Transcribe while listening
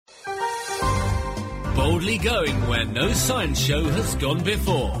Boldly going where no science show has gone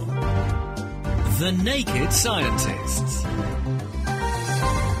before. The Naked Scientists.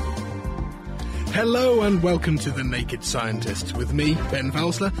 Hello and welcome to The Naked Scientists with me, Ben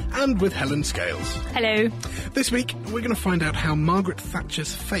Valsler, and with Helen Scales. Hello. This week, we're going to find out how Margaret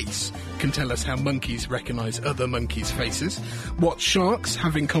Thatcher's face can tell us how monkeys recognise other monkeys' faces, what sharks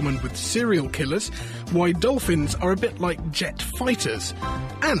have in common with serial killers, why dolphins are a bit like jet fighters,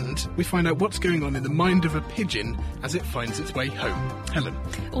 and we find out what's going on in the mind of a pigeon as it finds its way home. Helen.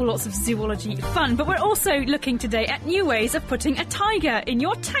 All lots of zoology fun, but we're also looking today at new ways of putting a tiger in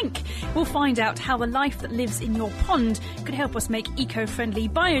your tank. We'll find out how the life that lives in your pond could help us make eco-friendly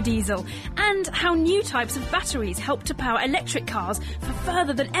biodiesel, and how new types of batteries help to power electric cars for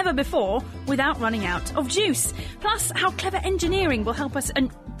further than ever before without running out of juice. Plus, how clever engineering will help us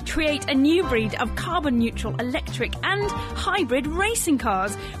create a new breed of carbon-neutral electric and hybrid racing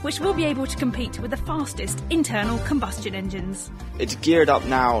cars, which will be able to compete with the fastest internal combustion engines. It's geared up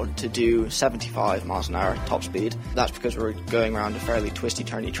now to do 75 miles an hour top speed. That's because we're going around a fairly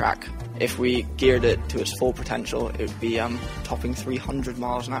twisty-turny track. If we geared it to its full potential, it would be topping 300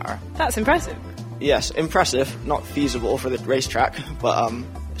 miles an hour. That's impressive. Yes, impressive, not feasible for the racetrack, but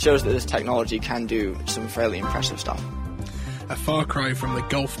shows that this technology can do some fairly impressive stuff. A far cry from the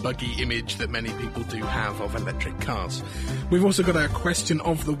golf buggy image that many people do have of electric cars. We've also got our question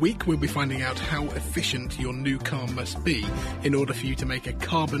of the week. We'll be finding out how efficient your new car must be in order for you to make a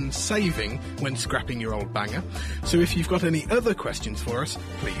carbon saving when scrapping your old banger. So if you've got any other questions for us,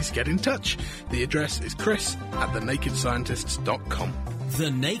 please get in touch. The address is chris@thenakedscientists.com. The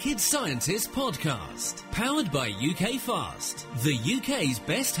Naked Scientists Podcast, powered by UK Fast, the UK's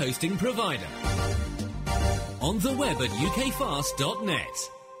best hosting provider. On the web at ukfast.net.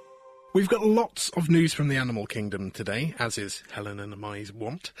 We've got lots of news from the animal kingdom today, as is Helen and Mai's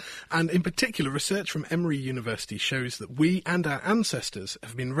wont. And in particular, research from Emory University shows that we and our ancestors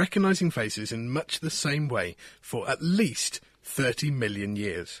have been recognising faces in much the same way for at least 30 million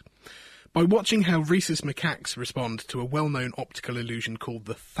years. By watching how rhesus macaques respond to a well-known optical illusion called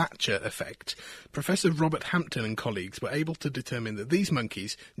the Thatcher effect, Professor Robert Hampton and colleagues were able to determine that these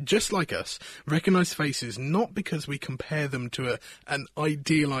monkeys, just like us, recognise faces not because we compare them to an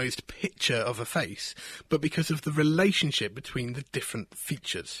idealised picture of a face, but because of the relationship between the different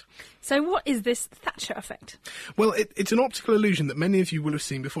features. So what is this Thatcher effect? Well, it's an optical illusion that many of you will have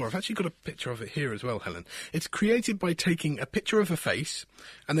seen before. I've actually got a picture of it here as well, Helen. It's created by taking a picture of a face,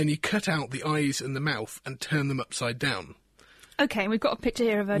 and then you cut out the eyes and the mouth and turn them upside down. OK, we've got a picture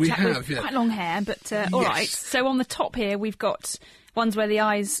here of a chap with quite long hair, but all right. So on the top here, we've got ones where the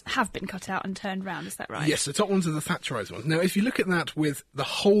eyes have been cut out and turned round, is that right? Yes, the top ones are the Thatcherized ones. Now, if you look at that with the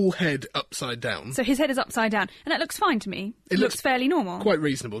whole head upside down... So his head is upside down, and that looks fine to me. It looks fairly normal. Quite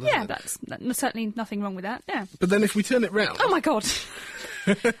reasonable, doesn't it? Yeah, that's certainly nothing wrong with that, yeah. But then if we turn it round... Oh, my God!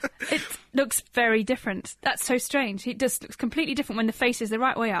 It looks very different. That's so strange. It just looks completely different when the face is the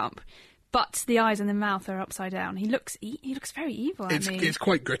right way up, but the eyes and the mouth are upside down. He looks very evil. It's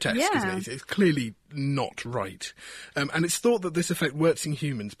quite grotesque, yeah. Isn't it? It's clearly not right. And it's thought that this effect works in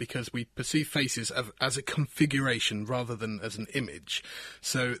humans because we perceive faces as a configuration rather than as an image.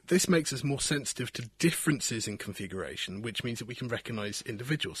 So this makes us more sensitive to differences in configuration, which means that we can recognise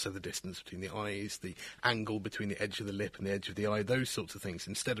individuals. So the distance between the eyes, the angle between the edge of the lip and the edge of the eye, those sorts of things.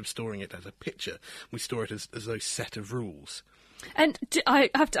 Instead of storing it as a picture, we store it as those set of rules. And I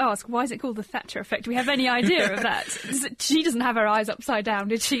have to ask, why is it called the Thatcher effect? Do we have any idea of that? She doesn't have her eyes upside down,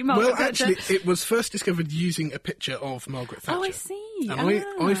 did she, Margaret Thatcher? Well, actually, it was first discovered using a picture of Margaret Thatcher. Oh, I see. And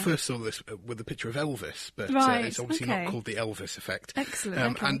I first saw this with a picture of Elvis, but it's obviously not called the Elvis effect.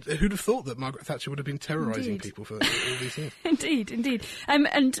 Excellent. And who'd have thought that Margaret Thatcher would have been terrorising people for all these years? Indeed.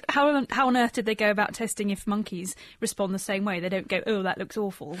 And how on earth did they go about testing if monkeys respond the same way? They don't go, oh, that looks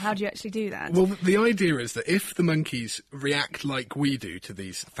awful. How do you actually do that? Well, the idea is that if the monkeys react like we do to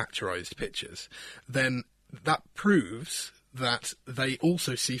these Thatcherised pictures, then that proves that they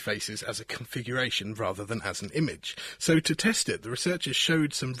also see faces as a configuration rather than as an image. So to test it, the researchers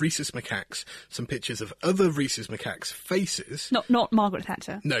showed some rhesus macaques some pictures of other rhesus macaques' faces. Not Margaret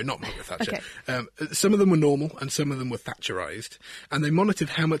Thatcher? No, not Margaret Thatcher. Okay. Some of them were normal and some of them were Thatcherised, and they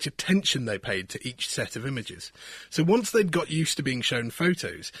monitored how much attention they paid to each set of images. So once they'd got used to being shown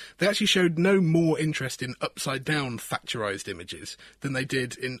photos, they actually showed no more interest in upside-down Thatcherised images than they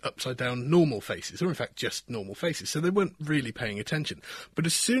did in upside-down normal faces, or in fact just normal faces. So they weren't really really paying attention. But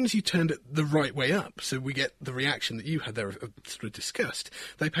as soon as you turned it the right way up, so we get the reaction that you had there sort of discussed,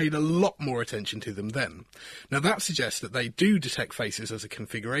 they paid a lot more attention to them then. Now that suggests that they do detect faces as a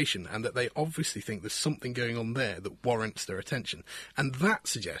configuration, and that they obviously think there's something going on there that warrants their attention. And that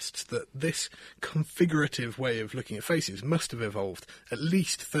suggests that this configurative way of looking at faces must have evolved at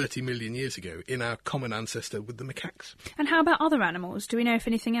least 30 million years ago in our common ancestor with the macaques. And how about other animals? Do we know if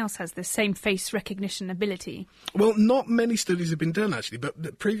anything else has this same face recognition ability? Well, not many studies have been done, actually,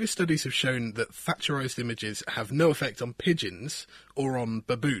 but previous studies have shown that Thatcherized images have no effect on pigeons or on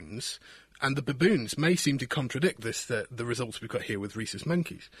baboons, and the baboons may seem to contradict this, the results we've got here with rhesus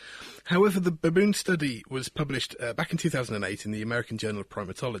monkeys. However, the baboon study was published back in 2008 in the American Journal of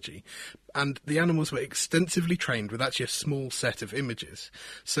Primatology, and the animals were extensively trained with actually a small set of images.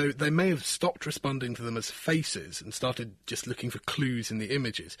 So they may have stopped responding to them as faces and started just looking for clues in the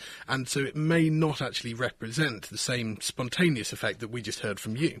images, and so it may not actually represent the same spontaneous effect that we just heard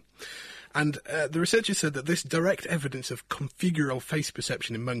from you. And the researchers said that this direct evidence of configural face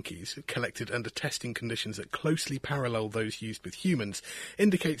perception in monkeys, collected under testing conditions that closely parallel those used with humans,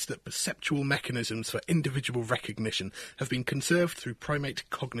 indicates that perceptual mechanisms for individual recognition have been conserved through primate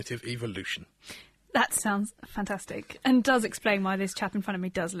cognitive evolution. That sounds fantastic, and does explain why this chap in front of me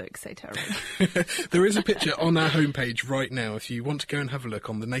does look so terrible. There is a picture on our homepage right now if you want to go and have a look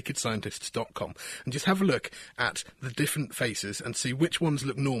on thenakedscientists.com and just have a look at the different faces and see which ones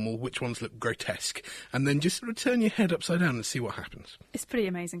look normal, which ones look grotesque, and then just sort of turn your head upside down and see what happens. It's pretty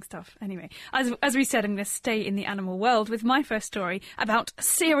amazing stuff. Anyway, as we said, I'm going to stay in the animal world with my first story about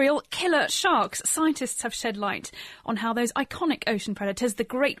serial killer sharks. Scientists have shed light on how those iconic ocean predators, the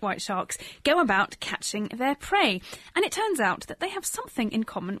great white sharks, go about catching their prey. And it turns out that they have something in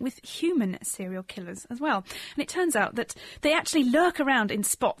common with human serial killers as well. And it turns out that they actually lurk around in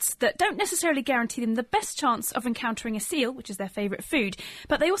spots that don't necessarily guarantee them the best chance of encountering a seal, which is their favourite food,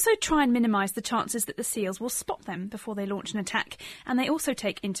 but they also try and minimise the chances that the seals will spot them before they launch an attack. And they also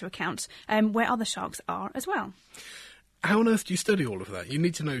take into account where other sharks are as well. How on earth do you study all of that? You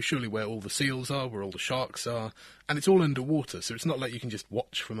need to know surely where all the seals are, where all the sharks are, and it's all underwater, so it's not like you can just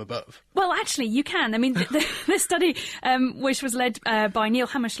watch from above. Well, actually, you can. I mean, the study, which was led by Neil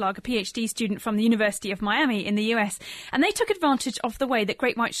Hammerschlag, a PhD student from the University of Miami in the US, and they took advantage of the way that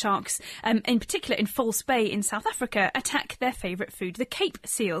great white sharks, in particular in False Bay in South Africa, attack their favourite food, the Cape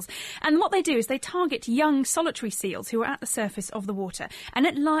seals. And what they do is they target young solitary seals who are at the surface of the water, and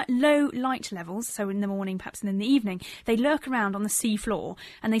at low light levels, so in the morning, perhaps in the evening, they lurk around on the sea floor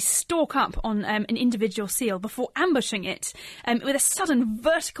and they stalk up on an individual seal before ambushing it with a sudden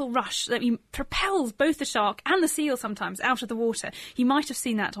vertical rush that propels both the shark and the seal sometimes out of the water. You might have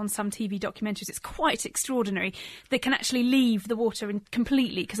seen that on some TV documentaries. It's quite extraordinary. They can actually leave the water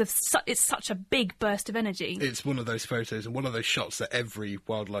completely because it's such a big burst of energy. It's one of those photos and one of those shots that every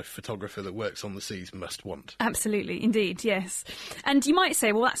wildlife photographer that works on the seas must want. Absolutely, indeed, yes. And you might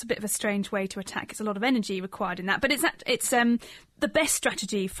say, well, that's a bit of a strange way to attack. It's a lot of energy required in that. But it's the best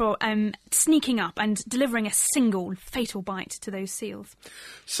strategy for sneaking up and delivering a single fatal bite to those seals.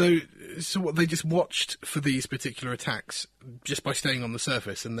 So what, they just watched for these particular attacks just by staying on the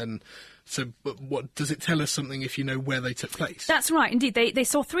surface, and then... So what does it tell us something if you know where they took place? That's right, indeed. They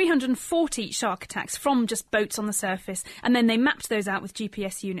saw 340 shark attacks from just boats on the surface, and then they mapped those out with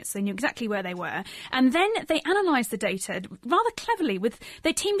GPS units. So they knew exactly where they were. And then they analysed the data rather cleverly.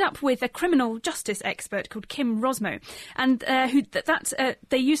 They teamed up with a criminal justice expert called Kim Rosmo, and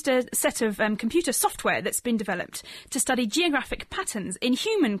they used a set of computer software that's been developed to study geographic patterns in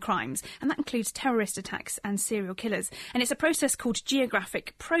human crimes, and that includes terrorist attacks and serial killers. And it's a process called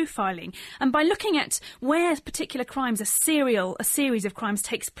geographic profiling. And by looking at where particular crimes, a series of crimes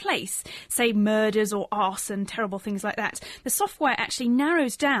takes place, say murders or arson, terrible things like that, the software actually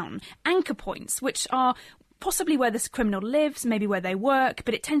narrows down anchor points, which are possibly where this criminal lives, maybe where they work,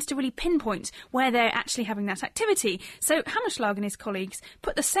 but it tends to really pinpoint where they're actually having that activity. So Hammerschlag and his colleagues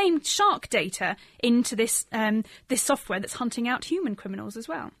put the same shark data into this software that's hunting out human criminals as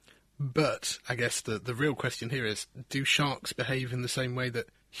well. But I guess the real question here is, do sharks behave in the same way that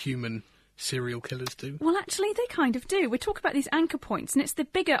human serial killers do? Well, actually, they kind of do. We talk about these anchor points, and it's the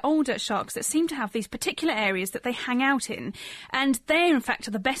bigger, older sharks that seem to have these particular areas that they hang out in, and they, in fact,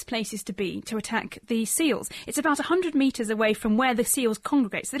 are the best places to be to attack the seals. It's about 100 metres away from where the seals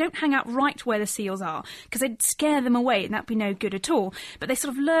congregate, so they don't hang out right where the seals are, because they'd scare them away, and that'd be no good at all. But they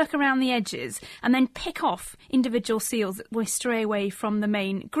sort of lurk around the edges, and then pick off individual seals that will stray away from the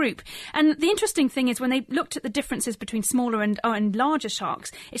main group. And the interesting thing is, when they looked at the differences between smaller and larger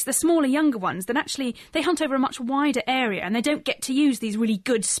sharks, it's the smaller, younger younger ones, then actually they hunt over a much wider area and they don't get to use these really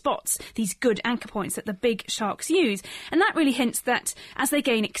good spots, these good anchor points that the big sharks use. And that really hints that as they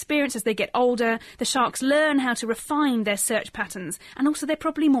gain experience, as they get older, the sharks learn how to refine their search patterns, and also they're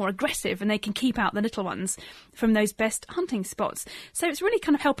probably more aggressive and they can keep out the little ones from those best hunting spots. So it's really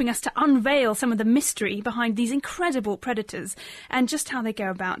kind of helping us to unveil some of the mystery behind these incredible predators and just how they go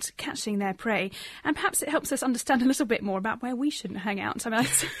about catching their prey. And perhaps it helps us understand a little bit more about where we shouldn't hang out. I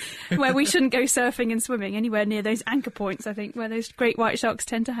mean, where we shouldn't go surfing and swimming, anywhere near those anchor points, I think, where those great white sharks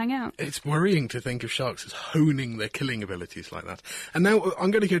tend to hang out. It's worrying to think of sharks as honing their killing abilities like that. And now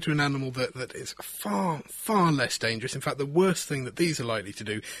I'm going to go to an animal that is far, far less dangerous. In fact, the worst thing that these are likely to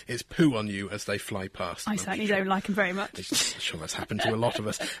do is poo on you as they fly past. I certainly don't like them very much. I'm sure that's happened to a lot of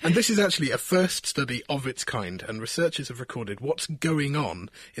us. And this is actually a first study of its kind, and researchers have recorded what's going on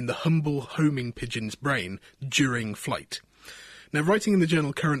in the humble homing pigeon's brain during flight. Now, writing in the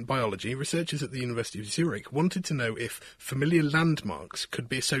journal Current Biology, researchers at the University of Zurich wanted to know if familiar landmarks could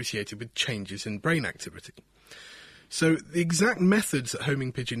be associated with changes in brain activity. So the exact methods that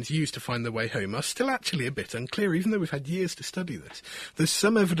homing pigeons use to find their way home are still actually a bit unclear, even though we've had years to study this. There's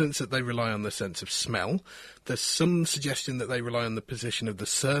some evidence that they rely on the sense of smell. There's some suggestion that they rely on the position of the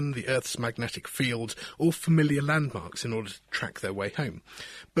sun, the Earth's magnetic field, or familiar landmarks in order to track their way home.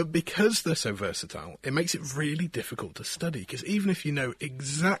 But because they're so versatile, it makes it really difficult to study, because even if you know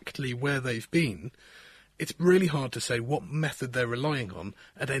exactly where they've been, it's really hard to say what method they're relying on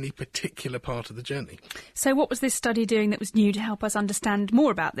at any particular part of the journey. So what was this study doing that was new to help us understand more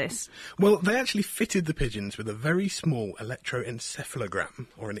about this? Well, they actually fitted the pigeons with a very small electroencephalogram,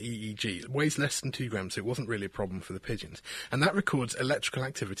 or an EEG. It weighs less than 2 grams, so it wasn't really a problem for the pigeons. And that records electrical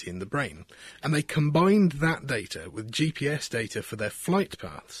activity in the brain. And they combined that data with GPS data for their flight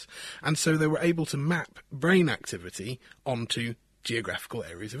paths. And so they were able to map brain activity onto geographical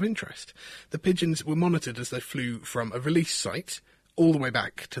areas of interest. The pigeons were monitored as they flew from a release site all the way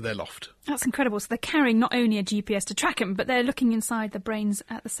back to their loft. That's incredible. So they're carrying not only a GPS to track them, but they're looking inside the brains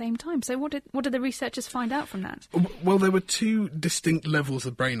at the same time. So what did the researchers find out from that? Well, there were 2 distinct levels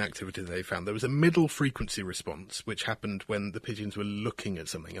of brain activity they found. There was a middle frequency response, which happened when the pigeons were looking at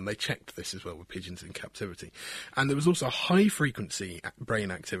something, and they checked this as well with pigeons in captivity. And there was also a high frequency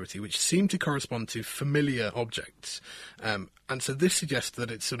brain activity, which seemed to correspond to familiar objects. And so this suggests that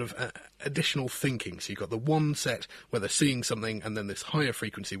it's sort of additional thinking. So you've got the one set where they're seeing something, and then this higher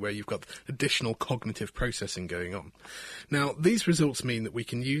frequency where you've got additional cognitive processing going on. Now, these results mean that we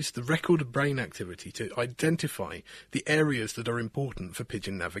can use the record of brain activity to identify the areas that are important for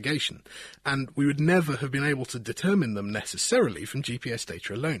pigeon navigation. And we would never have been able to determine them necessarily from GPS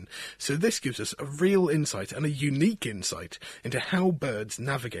data alone. So this gives us a real insight, and a unique insight, into how birds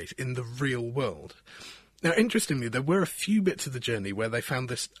navigate in the real world. Now, interestingly, there were a few bits of the journey where they found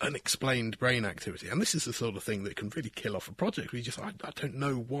this unexplained brain activity, and this is the sort of thing that can really kill off a project. I don't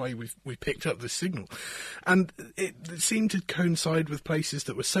know why we picked up this signal. And it seemed to coincide with places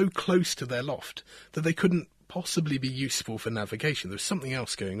that were so close to their loft that they couldn't possibly be useful for navigation. There was something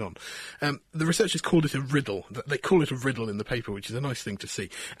else going on. The researchers called it a riddle. They call it a riddle in the paper, which is a nice thing to see.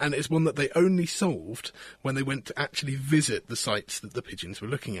 And it's one that they only solved when they went to actually visit the sites that the pigeons were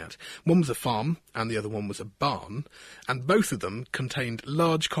looking at. One was a farm, and the other one was a barn, and both of them contained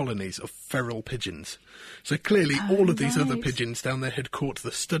large colonies of feral pigeons. So clearly all of these other pigeons down there had caught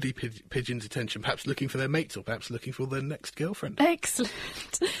the study pigeon's attention, perhaps looking for their mates or perhaps looking for their next girlfriend. Excellent.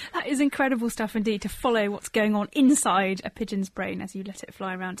 That is incredible stuff indeed, to follow what's going on inside a pigeon's brain as you let it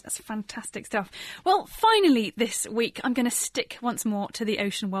fly around. That's fantastic stuff. Well, finally this week, I'm going to stick once more to the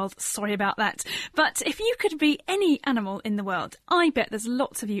ocean world. Sorry about that. But if you could be any animal in the world, I bet there's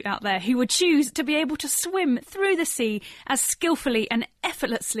lots of you out there who would choose to be able to swim through the sea as skillfully and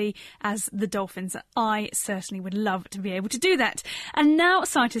effortlessly as the dolphins. I certainly would love to be able to do that. And now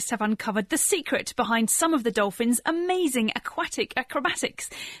scientists have uncovered the secret behind some of the dolphins' amazing aquatic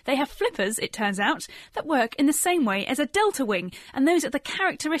acrobatics. They have flippers, it turns out, that work in the same way as a delta wing, and those are the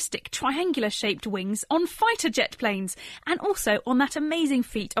characteristic triangular-shaped wings on fighter jet planes, and also on that amazing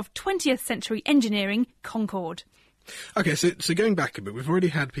feat of 20th century engineering, Concorde. OK, so going back a bit, we've already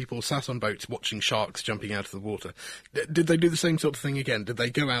had people sat on boats watching sharks jumping out of the water. Did they do the same sort of thing again? Did they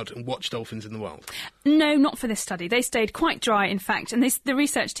go out and watch dolphins in the wild? No, not for this study. They stayed quite dry, in fact, and the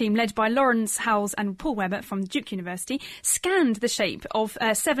research team, led by Lawrence Howells and Paul Webber from Duke University, scanned the shape of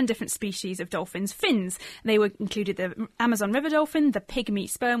 7 different species of dolphins' fins. They included the Amazon river dolphin, the pygmy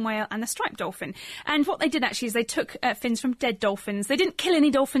sperm whale, and the striped dolphin. And what they did actually is they took fins from dead dolphins. They didn't kill any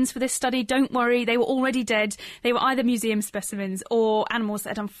dolphins for this study, don't worry. They were already dead. They were either museum specimens or animals that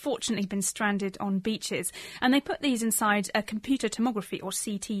had unfortunately been stranded on beaches. And they put these inside a computer tomography or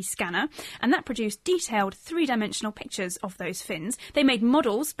CT scanner, and that produced detailed three-dimensional pictures of those fins. They made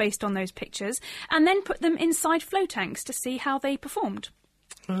models based on those pictures and then put them inside flow tanks to see how they performed.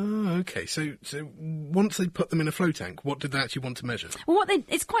 Oh, okay. So once they put them in a flow tank, what did they actually want to measure? Well,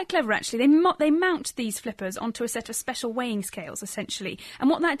 it's quite clever, actually. They mount these flippers onto a set of special weighing scales, essentially. And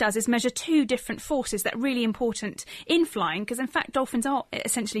what that does is measure two different forces that are really important in flying, because, in fact, dolphins are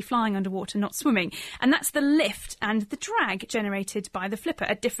essentially flying underwater, not swimming. And that's the lift and the drag generated by the flipper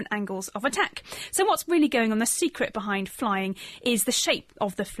at different angles of attack. So what's really going on, the secret behind flying, is the shape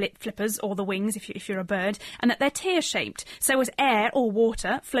of the flippers, or the wings, if you're a bird, and that they're tear-shaped. So as air or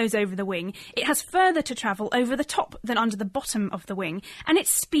water flows over the wing, it has further to travel over the top than under the bottom of the wing, and it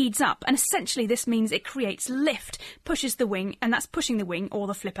speeds up, and essentially this means it creates lift, pushes the wing, and that's pushing the wing or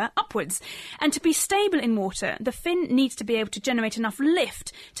the flipper upwards. And to be stable in water, the fin needs to be able to generate enough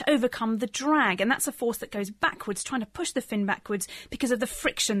lift to overcome the drag, and that's a force that goes backwards, trying to push the fin backwards because of the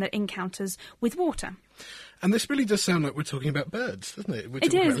friction that it encounters with water. And this really does sound like we're talking about birds, doesn't it? We're it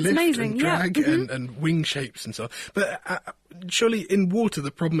talking is, about it's lift amazing, and drag yeah. Mm-hmm. and wing shapes and so on. But surely in water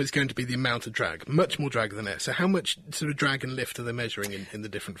the problem is going to be the amount of drag, much more drag than air. So how much sort of drag and lift are they measuring in the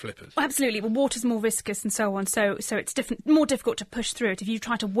different flippers? Well, absolutely. Well, water's more viscous and so on, so it's more difficult to push through it. If you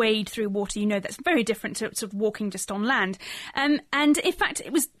try to wade through water, you know that's very different to sort of walking just on land. And in fact,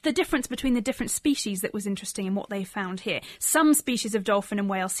 it was the difference between the different species that was interesting in what they found here. Some species of dolphin and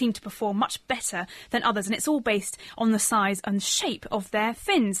whale seem to perform much better than others, and it's all based on the size and shape of their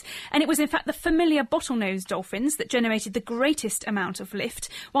fins. And it was in fact the familiar bottlenose dolphins that generated the greatest amount of lift,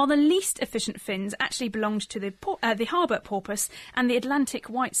 while the least efficient fins actually belonged to the harbour porpoise and the Atlantic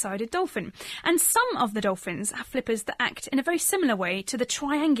white-sided dolphin. And some of the dolphins have flippers that act in a very similar way to the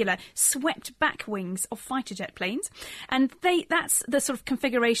triangular swept back wings of fighter jet planes, and that's the sort of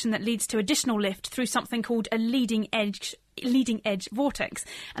configuration that leads to additional lift through something called a leading edge vortex,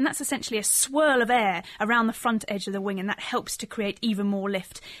 and that's essentially a swirl of air around the front edge of the wing, and that helps to create even more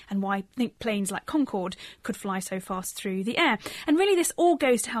lift, and why I think planes like Concorde could fly so fast through the air. And really this all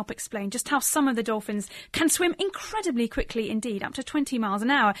goes to help explain just how some of the dolphins can swim incredibly quickly indeed, up to 20 miles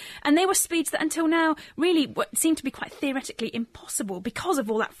an hour, and they were speeds that until now really seemed to be quite theoretically impossible because of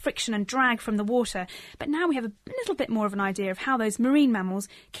all that friction and drag from the water. But now we have a little bit more of an idea of how those marine mammals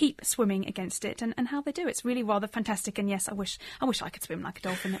keep swimming against it, and how they do. It's really rather fantastic, and yes, I wish I could swim like a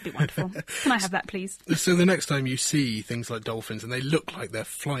dolphin. That'd be wonderful. Can I have that, please? So the next time you see things like dolphins and they look like they're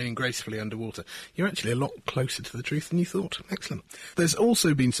flying gracefully underwater, you're actually a lot closer to the truth than you thought. Excellent. There's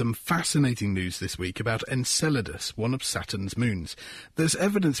also been some fascinating news this week about Enceladus, one of Saturn's moons. There's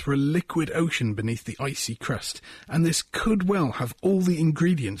evidence for a liquid ocean beneath the icy crust, and this could well have all the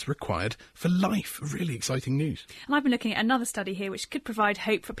ingredients required for life. Really exciting news. And I've been looking at another study here which could provide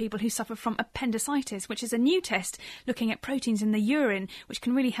hope for people who suffer from appendicitis, which is a new test looking at proteins in the urine, which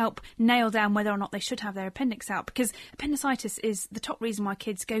can really help nail down whether or not they should have their appendix out, because appendicitis is the top reason why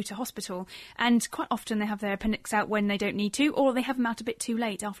kids go to hospital, and quite often they have their appendix out when they don't need to, or they have them out a bit too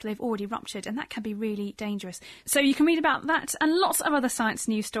late after they've already ruptured, and that can be really dangerous. So you can read about that and lots of other science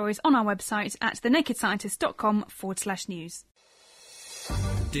news stories on our website at thenakedscientist.com/news.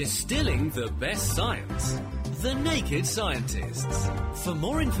 Distilling the best science. The Naked Scientists. For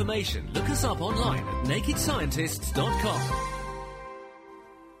more information, look us up online at nakedscientists.com.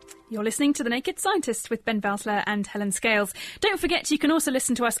 You're listening to The Naked Scientists with Ben Valsler and Helen Scales. Don't forget you can also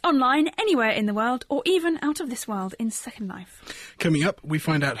listen to us online anywhere in the world, or even out of this world in Second Life. Coming up, we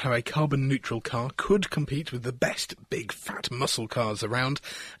find out how a carbon-neutral car could compete with the best big fat muscle cars around,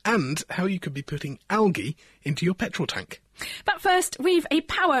 and how you could be putting algae into your petrol tank. But first, we've a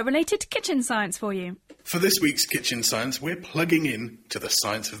power-related kitchen science for you. For this week's Kitchen Science, we're plugging in to the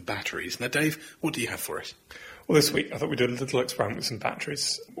science of batteries. Now, Dave, what do you have for us? Well, this week I thought we'd do a little experiment with some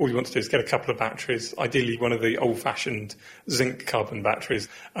batteries. All you want to do is get a couple of batteries, ideally one of the old-fashioned zinc carbon batteries,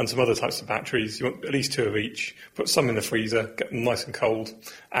 and some other types of batteries. You want at least two of each. Put some in the freezer, get them nice and cold,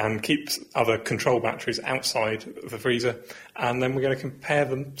 and keep other control batteries outside of the freezer. And then we're going to compare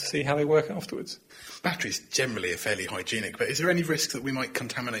them to see how they work afterwards. Batteries generally are fairly hygienic, but is there any risk that we might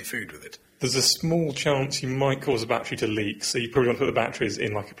contaminate food with it? There's a small chance you might cause a battery to leak, so you probably want to put the batteries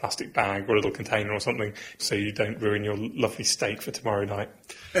in like a plastic bag or a little container or something, so you don't ruin your lovely steak for tomorrow night.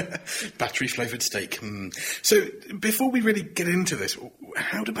 Battery-flavoured steak. So, before we really get into this,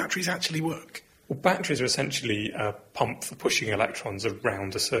 how do batteries actually work? Well, batteries are essentially a pump for pushing electrons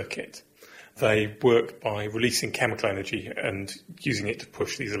around a circuit. They work by releasing chemical energy and using it to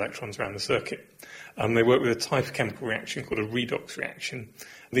push these electrons around the circuit. They work with a type of chemical reaction called a redox reaction,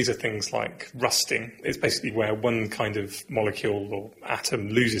 These are things like rusting. It's basically where one kind of molecule or atom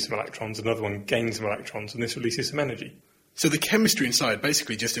loses some electrons, another one gains some electrons, and this releases some energy. So the chemistry inside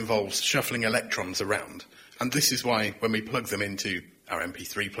basically just involves shuffling electrons around. And this is why when we plug them into our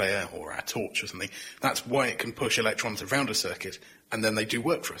MP3 player or our torch or something, that's why it can push electrons around a circuit, and then they do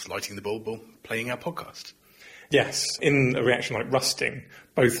work for us, lighting the bulb or playing our podcast. Yes, in a reaction like rusting,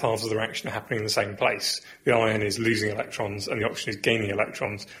 both halves of the reaction are happening in the same place. The iron is losing electrons and the oxygen is gaining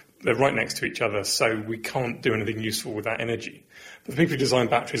electrons. They're right next to each other, so we can't do anything useful with that energy. But the people who design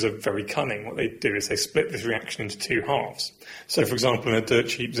batteries are very cunning. What they do is they split this reaction into two halves. So, for example, in a dirt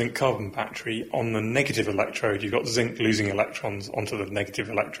cheap zinc-carbon battery, on the negative electrode, you've got zinc losing electrons onto the negative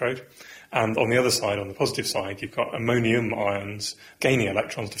electrode. And on the other side, on the positive side, you've got ammonium ions gaining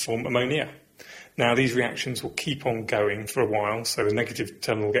electrons to form ammonia. Now, these reactions will keep on going for a while, so the negative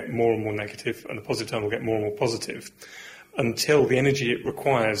terminal will get more and more negative, and the positive terminal will get more and more positive, until the energy it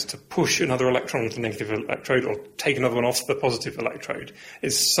requires to push another electron onto the negative electrode or take another one off the positive electrode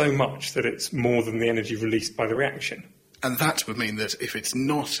is so much that it's more than the energy released by the reaction. And that would mean that if it's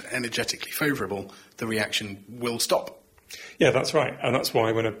not energetically favourable, the reaction will stop. Yeah, that's right. And that's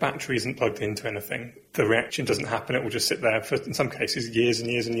why when a battery isn't plugged into anything, the reaction doesn't happen. It will just sit there for, in some cases, years and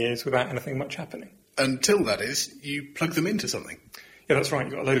years and years without anything much happening. Until, that is, you plug them into something. Yeah, that's right.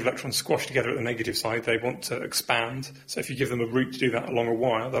 You've got a load of electrons squashed together at the negative side. They want to expand. So if you give them a route to do that along a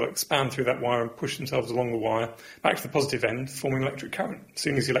wire, they'll expand through that wire and push themselves along the wire back to the positive end, forming electric current. As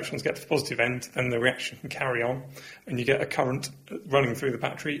soon as the electrons get to the positive end, then the reaction can carry on, and you get a current running through the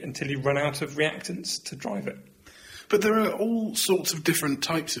battery until you run out of reactants to drive it. But there are all sorts of different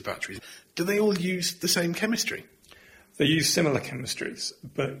types of batteries. Do they all use the same chemistry? They use similar chemistries,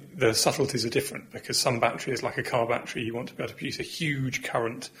 but the subtleties are different, because some batteries, like a car battery, you want to be able to produce a huge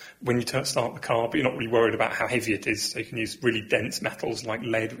current when you start the car, but you're not really worried about how heavy it is, so you can use really dense metals like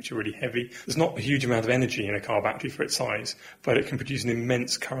lead, which are really heavy. There's not a huge amount of energy in a car battery for its size, but it can produce an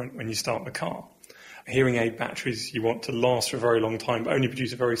immense current when you start the car. Hearing aid batteries you want to last for a very long time, but only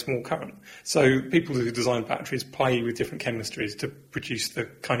produce a very small current. So people who design batteries play with different chemistries to produce the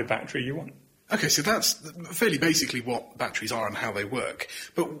kind of battery you want. OK, so that's fairly basically what batteries are and how they work.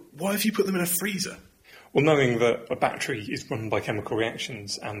 But why have you put them in a freezer? Well, knowing that a battery is run by chemical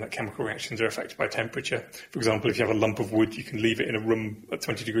reactions and that chemical reactions are affected by temperature. For example, if you have a lump of wood, you can leave it in a room at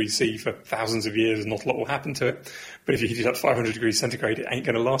 20 degrees C for thousands of years and not a lot will happen to it. But if you heat it up to 500 degrees centigrade, it ain't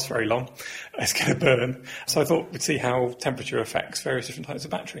going to last very long. It's going to burn. So I thought we'd see how temperature affects various different types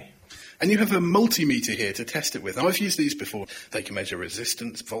of battery. And you have a multimeter here to test it with. Now, I've used these before. They can measure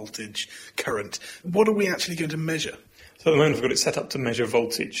resistance, voltage, current. What are we actually going to measure? So at the moment, I've got it set up to measure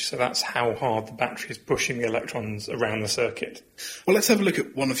voltage, so that's how hard the battery is pushing the electrons around the circuit. Well, let's have a look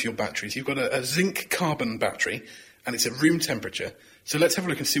at one of your batteries. You've got a zinc-carbon battery, and it's at room temperature. So let's have a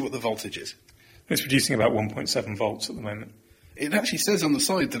look and see what the voltage is. It's producing about 1.7 volts at the moment. It actually says on the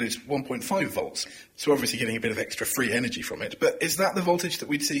side that it's 1.5 volts, so obviously getting a bit of extra free energy from it. But is that the voltage that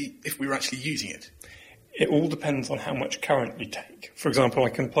we'd see if we were actually using it? It all depends on how much current you take. For example, I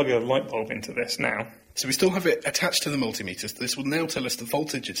can plug a light bulb into this now. So we still have it attached to the multimeter. So this will now tell us the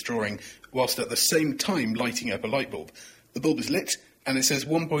voltage it's drawing whilst at the same time lighting up a light bulb. The bulb is lit and it says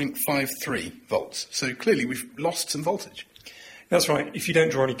 1.53 volts. So clearly we've lost some voltage. That's right. If you don't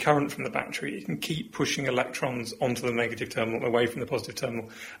draw any current from the battery, it can keep pushing electrons onto the negative terminal away from the positive terminal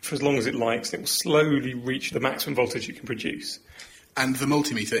for as long as it likes. It will slowly reach the maximum voltage it can produce. And the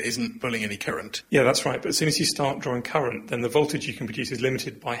multimeter isn't pulling any current? Yeah, that's right. But as soon as you start drawing current, then the voltage you can produce is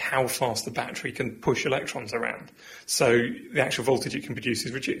limited by how fast the battery can push electrons around. So the actual voltage it can produce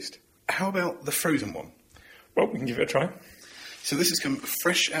is reduced. How about the frozen one? Well, we can give it a try. So this has come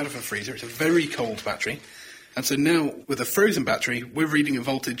fresh out of a freezer. It's a very cold battery. And so now, with a frozen battery, we're reading a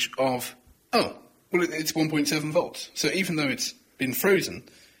voltage of, it's 1.7 volts. So even though it's been frozen,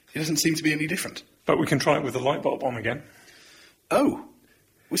 it doesn't seem to be any different. But we can try it with the light bulb on again. Oh,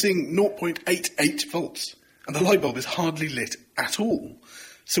 we're seeing 0.88 volts, and the light bulb is hardly lit at all.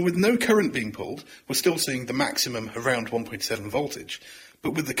 So with no current being pulled, we're still seeing the maximum around 1.7 voltage.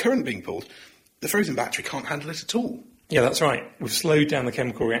 But with the current being pulled, the frozen battery can't handle it at all. Yeah, that's right. We've slowed down the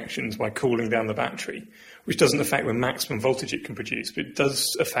chemical reactions by cooling down the battery, which doesn't affect the maximum voltage it can produce, but it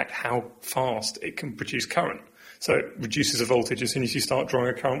does affect how fast it can produce current. So it reduces the voltage as soon as you start drawing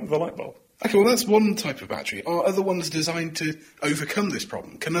a current with a light bulb. OK, well, that's one type of battery. Are other ones designed to overcome this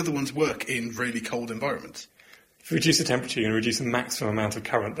problem? Can other ones work in really cold environments? If you reduce the temperature, you're going to reduce the maximum amount of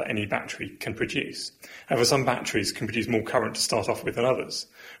current that any battery can produce. However, some batteries can produce more current to start off with than others.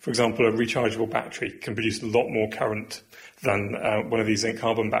 For example, a rechargeable battery can produce a lot more current than one of these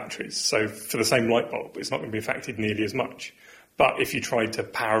zinc-carbon batteries. So for the same light bulb, it's not going to be affected nearly as much. But if you tried to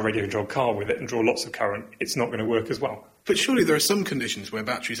power a radio-controlled car with it and draw lots of current, it's not going to work as well. But surely there are some conditions where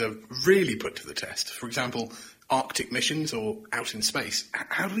batteries are really put to the test. For example, Arctic missions or out in space.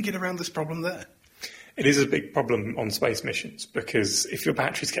 How do we get around this problem there? It is a big problem on space missions, because if your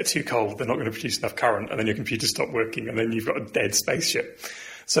batteries get too cold, they're not going to produce enough current, and then your computers stop working, and then you've got a dead spaceship.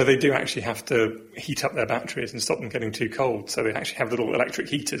 So they do actually have to heat up their batteries and stop them getting too cold. So they actually have little electric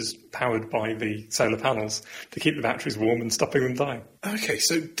heaters powered by the solar panels to keep the batteries warm and stopping them dying. OK,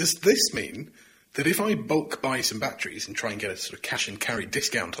 so does this mean that if I bulk buy some batteries and try and get a sort of cash and carry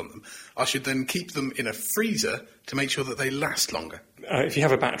discount on them, I should then keep them in a freezer to make sure that they last longer? If you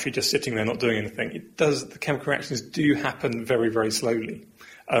have a battery just sitting there not doing anything, the chemical reactions do happen very, very slowly.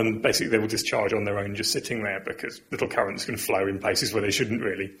 Basically, they will discharge on their own just sitting there because little currents can flow in places where they shouldn't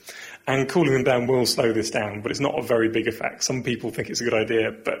really. And cooling them down will slow this down, but it's not a very big effect. Some people think it's a good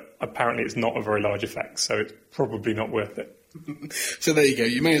idea, but apparently it's not a very large effect, so it's probably not worth it. So there you go.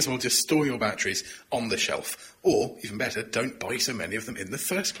 You may as well just store your batteries on the shelf. Or, even better, don't buy so many of them in the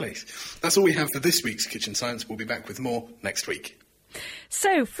first place. That's all we have for this week's Kitchen Science. We'll be back with more next week.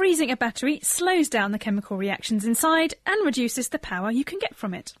 So, freezing a battery slows down the chemical reactions inside and reduces the power you can get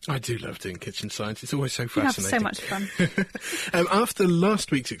from it. I do love doing kitchen science. It's always so You fascinating. have so much fun. After last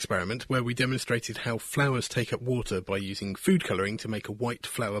week's experiment, where we demonstrated how flowers take up water by using food colouring to make a white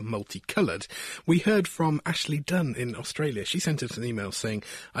flower multicoloured, we heard from Ashley Dunn in Australia. She sent us an email saying,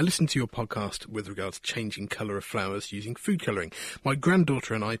 I listened to your podcast with regards to changing colour of flowers using food colouring. My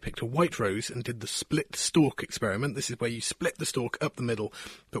granddaughter and I picked a white rose and did the split stalk experiment. This is where you split the stalk up the middle,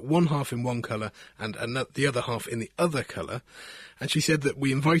 put one half in one colour and the other half in the other colour. And she said that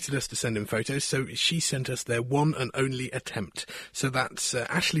we invited us to send in photos, so she sent us their one and only attempt. So that's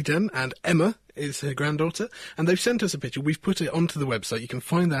Ashley Dunn, and Emma is her granddaughter, and they've sent us a picture. We've put it onto the website. You can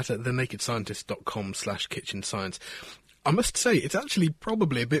find that at thenakedscientist.com/kitchen science. I must say, it's actually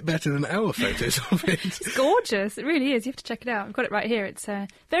probably a bit better than our photos of it. It's gorgeous. It really is. You have to check it out. I've got it right here. It's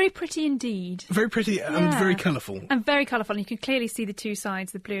very pretty indeed. Very pretty and very colourful. And very colourful. And you can clearly see the two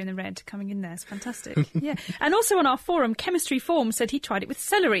sides, the blue and the red, coming in there. It's fantastic. Yeah. And also on our forum, Chemistry Form said he tried it with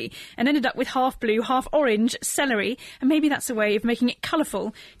celery and ended up with half blue, half orange celery. And maybe that's a way of making it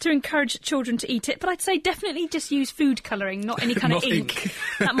colourful to encourage children to eat it. But I'd say definitely just use food colouring, not any kind of ink.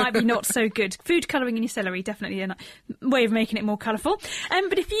 That might be not so good. Food colouring in your celery, definitely a way of making it more colourful.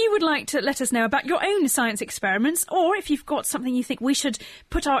 But if you would like to let us know about your own science experiments, or if you've got something you think we should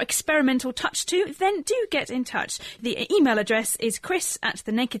put our experimental touch to, then do get in touch. The email address is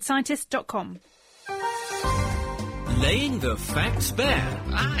chris@thenakedscientist.com. Laying the facts bare.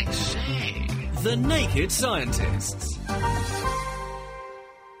 I say. The Naked Scientists.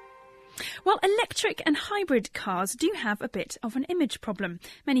 Well, electric and hybrid cars do have a bit of an image problem.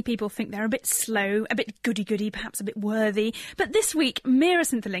 Many people think they're a bit slow, a bit goody-goody, perhaps a bit worthy. But this week, Mira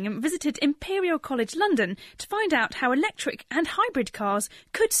Sinthalingham visited Imperial College London to find out how electric and hybrid cars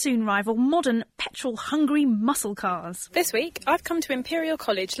could soon rival modern petrol-hungry muscle cars. This week, I've come to Imperial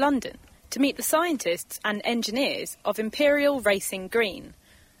College London to meet the scientists and engineers of Imperial Racing Green,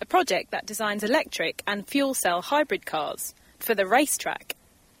 a project that designs electric and fuel cell hybrid cars for the racetrack.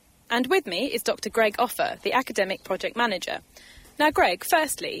 And with me is Dr. Greg Offer, the academic project manager. Now, Greg,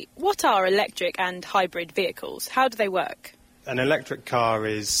 firstly, what are electric and hybrid vehicles? How do they work? An electric car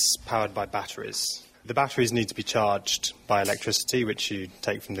is powered by batteries. The batteries need to be charged by electricity, which you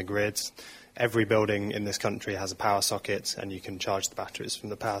take from the grid. Every building in this country has a power socket, and you can charge the batteries from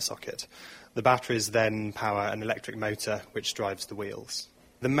the power socket. The batteries then power an electric motor, which drives the wheels.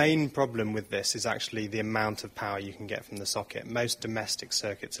 The main problem with this is actually the amount of power you can get from the socket. Most domestic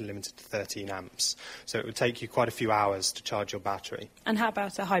circuits are limited to 13 amps, so it would take you quite a few hours to charge your battery. And how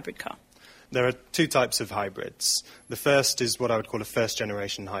about a hybrid car? There are two types of hybrids. The first is what I would call a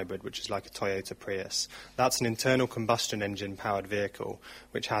first-generation hybrid, which is like a Toyota Prius. That's an internal combustion engine-powered vehicle,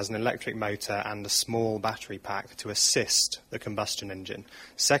 which has an electric motor and a small battery pack to assist the combustion engine.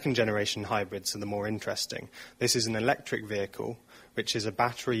 Second-generation hybrids are the more interesting. This is an electric vehicle, which is a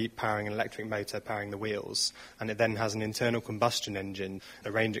battery powering an electric motor powering the wheels, and it then has an internal combustion engine,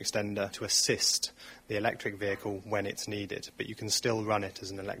 a range extender, to assist the electric vehicle when it's needed, but you can still run it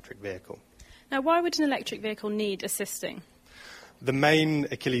as an electric vehicle. Now, why would an electric vehicle need assisting? The main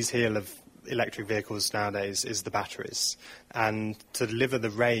Achilles heel of electric vehicles nowadays is the batteries, and to deliver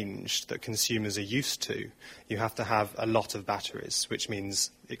the range that consumers are used to, you have to have a lot of batteries, which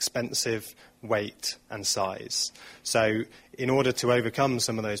means expensive, weight and size. So in order to overcome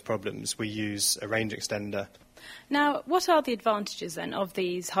some of those problems, we use a range extender. Now, what are the advantages then of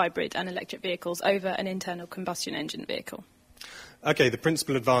these hybrid and electric vehicles over an internal combustion engine vehicle? Okay, the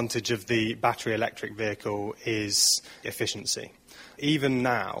principal advantage of the battery electric vehicle is efficiency. Even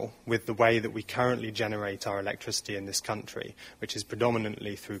now, with the way that we currently generate our electricity in this country, which is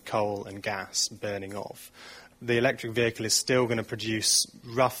predominantly through coal and gas burning off, the electric vehicle is still going to produce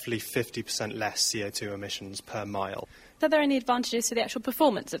roughly 50% less CO2 emissions per mile. Are there any advantages to the actual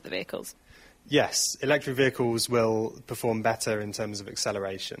performance of the vehicles? Yes, electric vehicles will perform better in terms of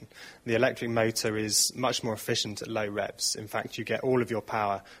acceleration. The electric motor is much more efficient at low revs. In fact, you get all of your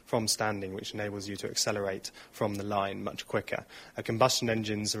power from standing, which enables you to accelerate from the line much quicker. Combustion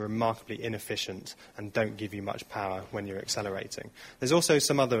engines are remarkably inefficient and don't give you much power when you're accelerating. There's also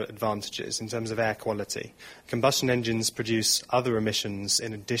some other advantages in terms of air quality. Combustion engines produce other emissions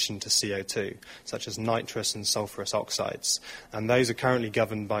in addition to CO2, such as nitrous and sulfurous oxides, and those are currently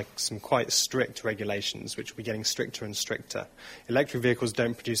governed by some quite strict regulations, which will be getting stricter and stricter. Electric vehicles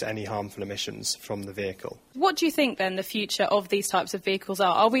don't produce any harmful emissions from the vehicle. What do you think, then, the future of these types of vehicles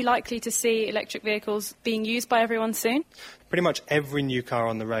are? Are we likely to see electric vehicles being used by everyone soon? Pretty much every new car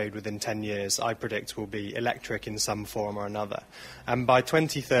on the road within 10 years, I predict, will be electric in some form or another. And by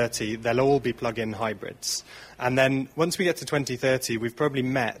 2030, they'll all be plug-in hybrids. And then once we get to 2030, we've probably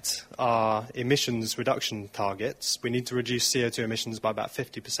met our emissions reduction targets. We need to reduce CO2 emissions by about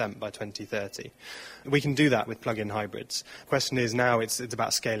 50% by 2030. We can do that with plug-in hybrids. The question is now it's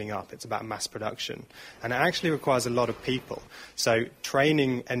about scaling up. It's about mass production. And it actually requires a lot of people. So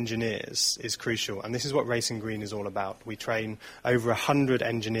training engineers is crucial. And this is what Racing Green is all about. We train over 100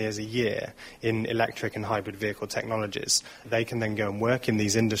 engineers a year in electric and hybrid vehicle technologies. They can then go and work in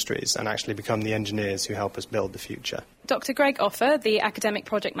these industries and actually become the engineers who help us build the future. Dr. Greg Offer, the academic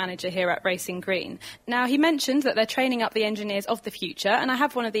project manager here at Racing Green. Now, he mentioned that they're training up the engineers of the future, and I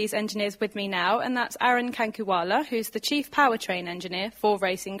have one of these engineers with me now, and that's Aaron Kankuwala, who's the chief powertrain engineer for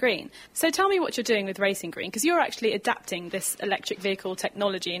Racing Green. So tell me what you're doing with Racing Green, because you're actually adapting this electric vehicle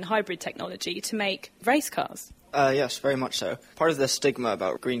technology and hybrid technology to make race cars. Yes, very much so. Part of the stigma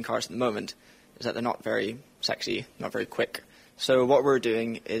about green cars at the moment is that they're not very sexy, not very quick. So what we're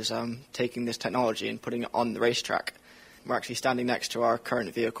doing is taking this technology and putting it on the racetrack. We're actually standing next to our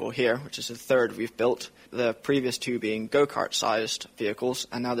current vehicle here, which is the third we've built, the previous two being go-kart-sized vehicles,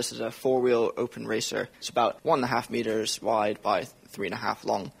 and now this is a four-wheel open racer. It's about 1.5 meters wide by 3.5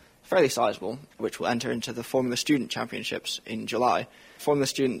 long, fairly sizable, which will enter into the Formula Student Championships in July. Formula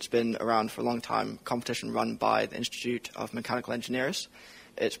Student's been around for a long time, competition run by the Institute of Mechanical Engineers.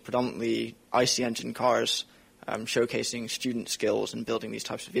 It's predominantly IC engine cars, showcasing student skills in building these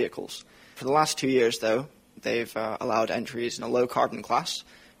types of vehicles. For the last 2 years, though, they've allowed entries in a low-carbon class,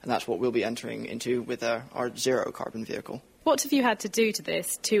 and that's what we'll be entering into with our zero-carbon vehicle. What have you had to do to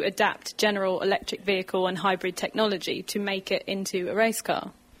this to adapt general electric vehicle and hybrid technology to make it into a race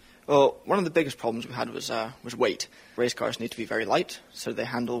car? Well, one of the biggest problems we had was weight. Race cars need to be very light, so they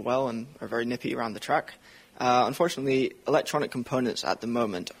handle well and are very nippy around the track. Unfortunately, electronic components at the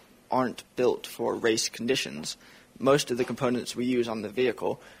moment aren't built for race conditions. Most of the components we use on the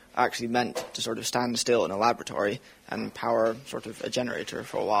vehicle are actually meant to sort of stand still in a laboratory and power sort of a generator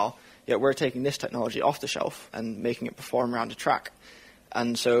for a while. Yet we're taking this technology off the shelf and making it perform around a track.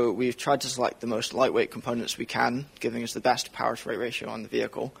 And so we've tried to select the most lightweight components we can, giving us the best power-to-weight ratio on the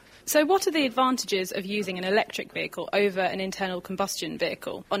vehicle. So what are the advantages of using an electric vehicle over an internal combustion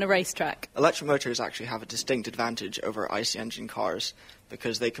vehicle on a racetrack? Electric motors actually have a distinct advantage over IC engine cars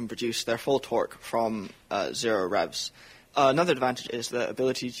because they can produce their full torque from zero revs. Another advantage is the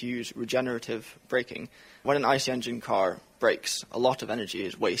ability to use regenerative braking. When an IC engine car brakes, a lot of energy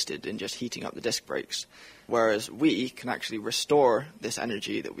is wasted in just heating up the disc brakes, whereas we can actually restore this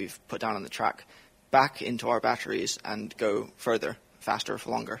energy that we've put down on the track back into our batteries and go further, faster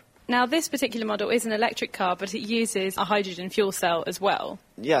for longer. Now, this particular model is an electric car, but it uses a hydrogen fuel cell as well.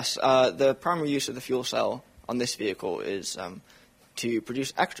 Yes, the primary use of the fuel cell on this vehicle is to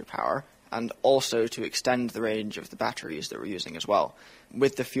produce extra power and also to extend the range of the batteries that we're using as well.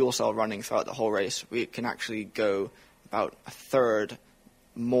 With the fuel cell running throughout the whole race, we can actually go about a third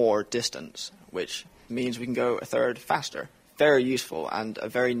more distance, which means we can go a third faster. Very useful and a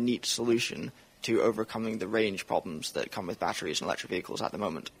very neat solution to overcoming the range problems that come with batteries in electric vehicles at the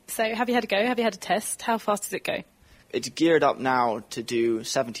moment. So have you had a go? Have you had a test? How fast does it go? It's geared up now to do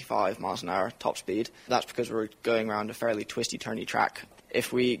 75 miles an hour top speed. That's because we're going around a fairly twisty, turny track.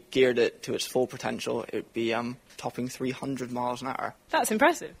 If we geared it to its full potential, it would be topping 300 miles an hour. That's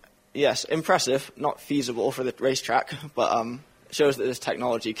impressive. Yes, impressive. Not feasible for the racetrack, but shows that this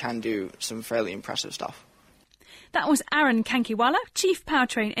technology can do some fairly impressive stuff. That was Aaron Kankiwala, Chief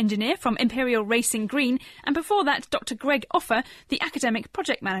Powertrain Engineer from Imperial Racing Green, and before that, Dr. Greg Offer, the Academic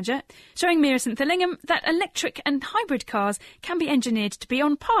Project Manager, showing Mira St-Thillingham that electric and hybrid cars can be engineered to be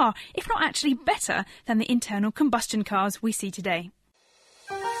on par, if not actually better, than the internal combustion cars we see today.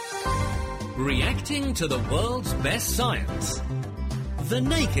 Reacting to the world's best science. The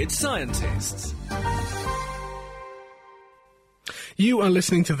Naked Scientists. You are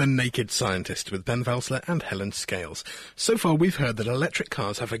listening to The Naked Scientist with Ben Valsler and Helen Scales. So far we've heard that electric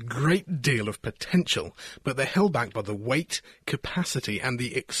cars have a great deal of potential, but they're held back by the weight, capacity and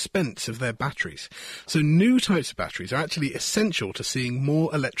the expense of their batteries. So new types of batteries are actually essential to seeing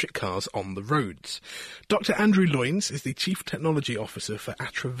more electric cars on the roads. Dr. Andrew Loynes is the Chief Technology Officer for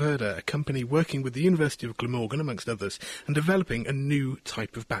Atraverda, a company working with the University of Glamorgan, amongst others, and developing a new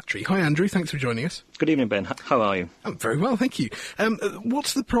type of battery. Hi Andrew, thanks for joining us. Good evening, Ben. How are you? I'm very well, thank you.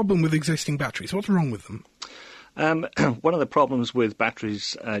 What's the problem with existing batteries? What's wrong with them? One of the problems with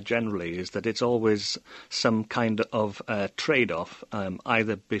batteries generally is that it's always some kind of trade-off,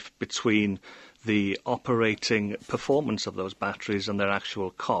 either between the operating performance of those batteries and their actual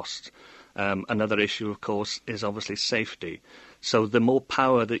cost. Another issue, of course, is obviously safety. So the more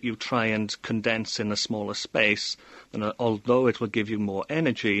power that you try and condense in a smaller space, then although it will give you more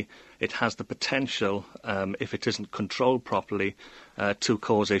energy, it has the potential, if it isn't controlled properly, to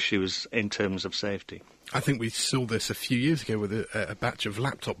cause issues in terms of safety. I think we saw this a few years ago with a batch of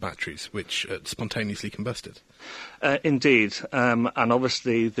laptop batteries which spontaneously combusted. Indeed, and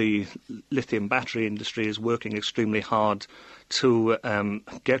obviously the lithium battery industry is working extremely hard to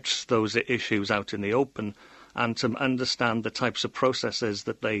get those issues out in the open and to understand the types of processes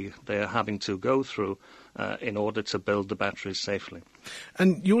that they are having to go through in order to build the batteries safely.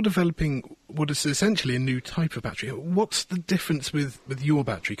 And you're developing what is essentially a new type of battery. What's the difference with your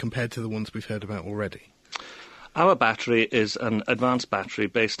battery compared to the ones we've heard about already? Our battery is an advanced battery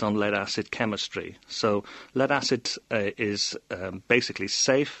based on lead-acid chemistry. So lead-acid is basically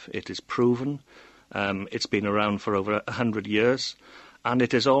safe, it is proven, it's been around for over 100 years, and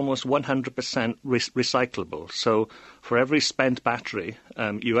it is almost 100% recyclable. So for every spent battery,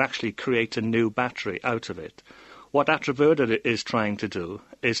 you actually create a new battery out of it. What Atraverda is trying to do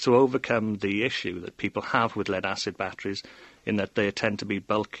is to overcome the issue that people have with lead-acid batteries in that they tend to be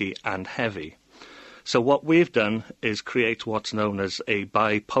bulky and heavy. So what we've done is create what's known as a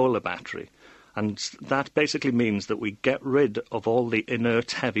bipolar battery. And that basically means that we get rid of all the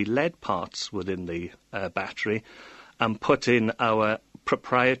inert heavy lead parts within the battery and put in our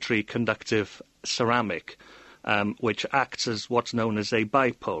proprietary conductive ceramic, which acts as what's known as a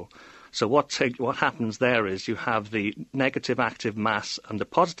bipole. So what happens there is you have the negative active mass and the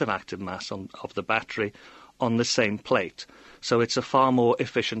positive active mass of the battery on the same plate. So it's a far more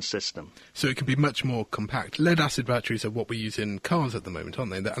efficient system. So it can be much more compact. Lead-acid batteries are what we use in cars at the moment,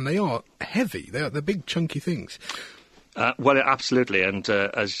 aren't they? And they are heavy. They're big, chunky things. Well, absolutely. And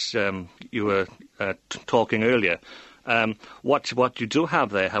as you were talking earlier, what you do have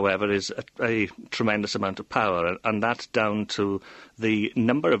there, however, is a tremendous amount of power, and that's down to the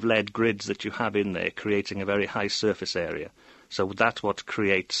number of lead grids that you have in there, creating a very high surface area. So that's what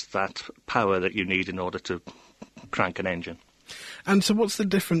creates that power that you need in order to crank an engine. And so what's the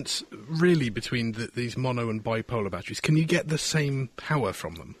difference really between these mono and bipolar batteries? Can you get the same power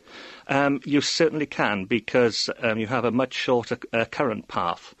from them? You certainly can, because you have a much shorter current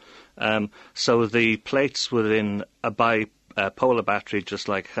path. So the plates within a bipolar battery, just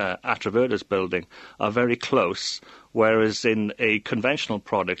like Atraverda's building, are very close, whereas in a conventional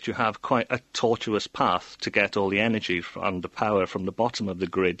product you have quite a tortuous path to get all the energy and the power from the bottom of the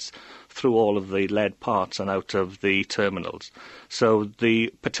grids through all of the lead parts and out of the terminals. So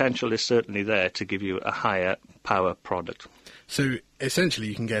the potential is certainly there to give you a higher power product. So essentially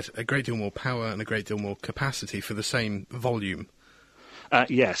you can get a great deal more power and a great deal more capacity for the same volume.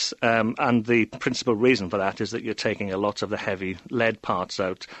 Yes, and the principal reason for that is that you're taking a lot of the heavy lead parts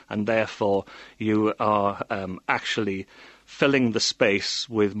out, and therefore you are actually filling the space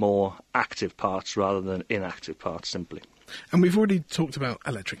with more active parts rather than inactive parts, simply. And we've already talked about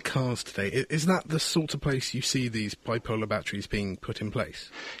electric cars today. Is that the sort of place you see these bipolar batteries being put in place?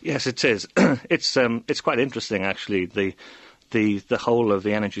 Yes, it is. It's quite interesting, actually. The whole of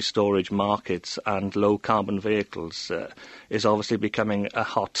the energy storage markets and low-carbon vehicles is obviously becoming a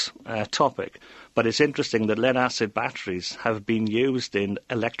hot topic. But it's interesting that lead-acid batteries have been used in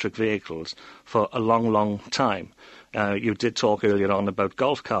electric vehicles for a long, long time. You did talk earlier on about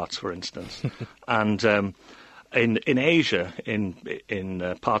golf carts, for instance. And in Asia,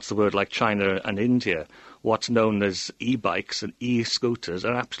 in parts of the world like China and India, what's known as e-bikes and e-scooters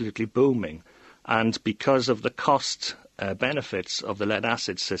are absolutely booming. And because of the cost benefits of the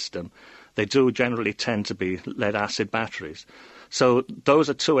lead-acid system, they do generally tend to be lead-acid batteries. So those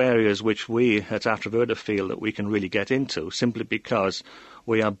are two areas which we at Atroverda feel that we can really get into, simply because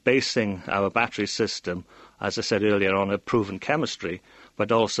we are basing our battery system, as I said earlier, on a proven chemistry,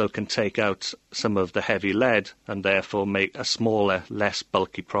 but also can take out some of the heavy lead and therefore make a smaller, less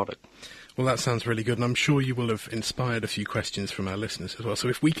bulky product. Well, that sounds really good, and I'm sure you will have inspired a few questions from our listeners as well. So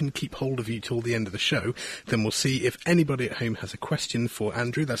if we can keep hold of you till the end of the show, then we'll see if anybody at home has a question for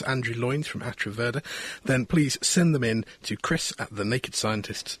Andrew. That's Andrew Loynes from Atroverda. Then please send them in to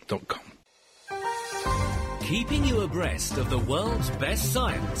chris@thenakedscientists.com. Keeping you abreast of the world's best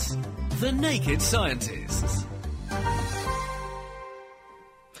science. The Naked Scientists.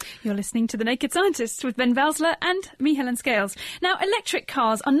 You're listening to The Naked Scientists with Ben Valsler and me, Helen Scales. Now, electric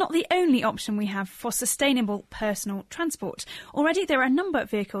cars are not the only option we have for sustainable personal transport. Already there are a number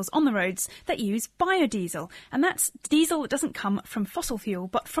of vehicles on the roads that use biodiesel, and that's diesel that doesn't come from fossil fuel,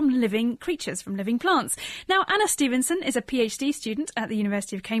 but from living creatures, from living plants. Now, Anna Stevenson is a PhD student at the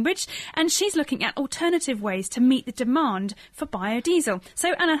University of Cambridge, and she's looking at alternative ways to meet the demand for biodiesel.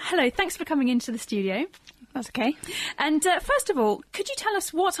 So, Anna, hello, thanks for coming into the studio. That's okay. And first of all, could you tell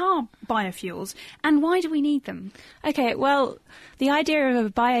us what are biofuels and why do we need them? Okay, well, the idea of a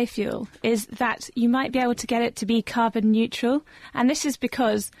biofuel is that you might be able to get it to be carbon neutral. And this is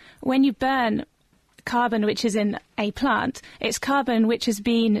because when you burn carbon which is in a plant, it's carbon which has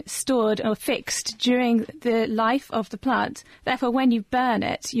been stored or fixed during the life of the plant. Therefore, when you burn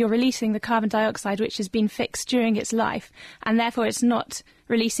it, you're releasing the carbon dioxide which has been fixed during its life. And therefore, it's not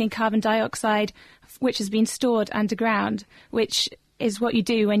releasing carbon dioxide which has been stored underground, which is what you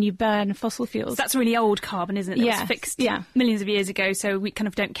do when you burn fossil fuels. So that's really old carbon, isn't it? That was fixed millions of years ago, so we kind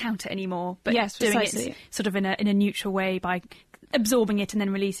of don't count it anymore. But yes, doing precisely. it sort of in a neutral way by absorbing it and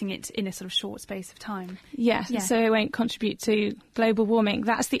then releasing it in a sort of short space of time. Yes, so it won't contribute to global warming.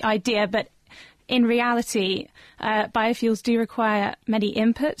 That's the idea, but in reality, biofuels do require many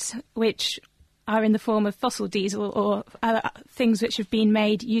inputs, which are in the form of fossil diesel or things which have been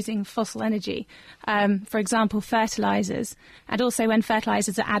made using fossil energy. For example, fertilisers. And also when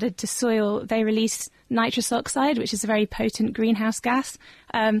fertilisers are added to soil, they release nitrous oxide, which is a very potent greenhouse gas.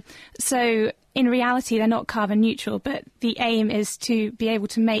 So in reality, they're not carbon neutral, but the aim is to be able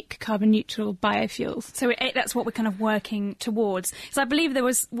to make carbon neutral biofuels. So that's what we're kind of working towards. So I believe there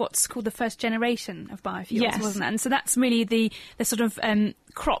was what's called the first generation of biofuels, wasn't it? And so that's really the sort of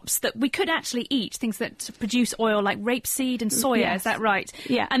crops that we could actually eat, things that produce oil like rapeseed and soya, is that right?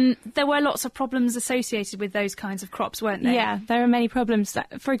 Yeah. And there were lots of problems associated with those kinds of crops, weren't there? Yeah, there are many problems.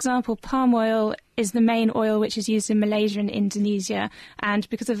 For example, palm oil is the main oil which is used in Malaysia and Indonesia, and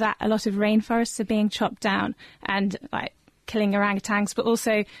because of that, a lot of rainforests are being chopped down and killing orangutans, but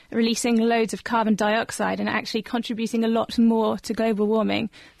also releasing loads of carbon dioxide and actually contributing a lot more to global warming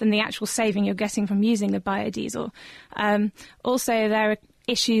than the actual saving you're getting from using the biodiesel. Also, there are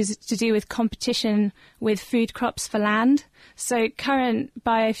issues to do with competition with food crops for land. So current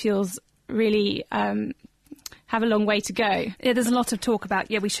biofuels really have a long way to go. Yeah, there's a lot of talk about,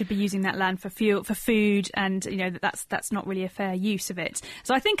 we should be using that land for fuel, for food, and, that's not really a fair use of it.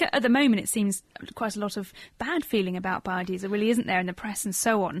 So I think at the moment it seems quite a lot of bad feeling about biodiesel, really, isn't there, in the press and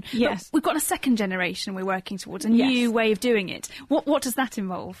so on. Yes. But we've got a second generation we're working towards, a new way of doing it. What does that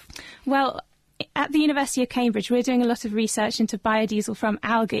involve? Well, at the University of Cambridge, we're doing a lot of research into biodiesel from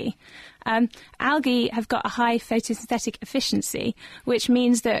algae. Algae have got a high photosynthetic efficiency, which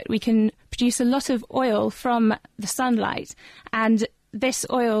means that we can produce a lot of oil from the sunlight, and this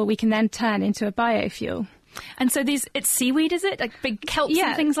oil we can then turn into a biofuel. And so it's seaweed, is it? Like big kelps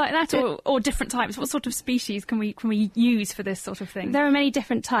and things like that, or different types? What sort of species can we use for this sort of thing? There are many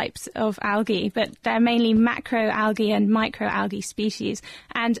different types of algae, but they're mainly macroalgae and microalgae species.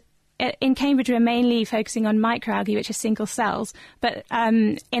 And in Cambridge, we're mainly focusing on microalgae, which are single cells, but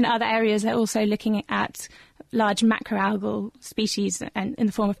in other areas, they're also looking at large macroalgal species and in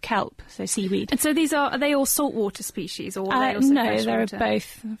the form of kelp, so seaweed. And so are they all saltwater species, or are they also no, they're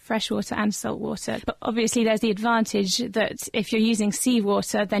both freshwater and saltwater. But obviously there's the advantage that if you're using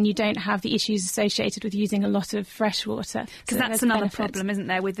seawater, then you don't have the issues associated with using a lot of freshwater. Because that's another problem, isn't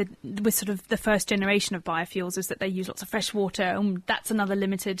there, with sort of the first generation of biofuels, is that they use lots of fresh water, and that's another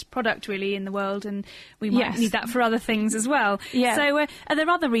limited product really in the world, and we might need that for other things as well. Yeah. So are there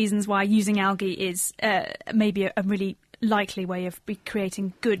other reasons why using algae is maybe a really likely way of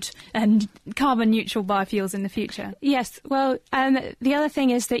creating good and carbon neutral biofuels in the future? Yes, well, the other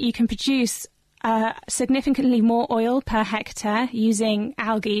thing is that you can produce significantly more oil per hectare using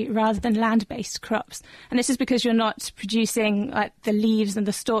algae rather than land-based crops. And this is because you're not producing like the leaves and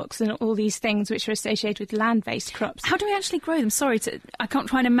the stalks and all these things which are associated with land-based crops. How do we actually grow them? Sorry, I can't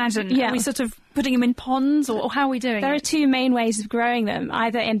try and imagine. Yeah. Are we sort of putting them in ponds, or how are we doing There are two main ways of growing them,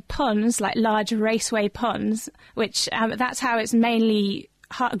 either in ponds, like large raceway ponds, which that's how it's mainly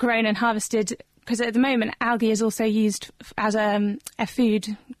grown and harvested, because at the moment algae is also used as a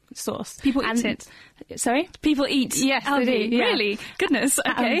food source. People eat it. Sorry? People eat algae. They do, yeah. Really? Goodness,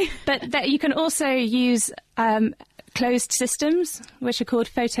 okay. But you can also use closed systems, which are called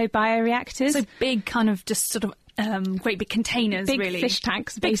photobioreactors. So big kind of just sort of great big containers, big really. Fish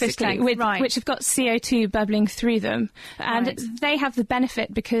tanks, big basically, fish tanks, which have got CO2 bubbling through them. And they have the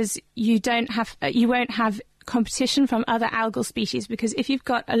benefit because you won't have competition from other algal species, because if you've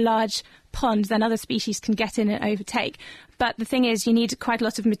got a large pond, then other species can get in and overtake. But the thing is, you need quite a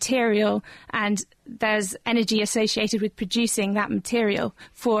lot of material, and there's energy associated with producing that material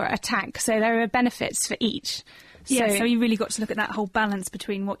for a tank. So there are benefits for each. So you really got to look at that whole balance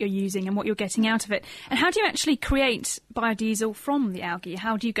between what you're using and what you're getting out of it. And how do you actually create biodiesel from the algae?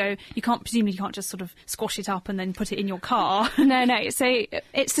 How do you go? Presumably you can't just sort of squash it up and then put it in your car. No. So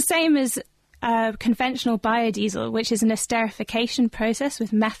it's the same as conventional biodiesel, which is an esterification process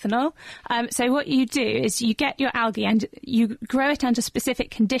with methanol. So what you do is you get your algae and you grow it under specific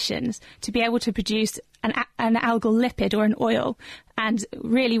conditions to be able to produce an algal lipid or an oil. And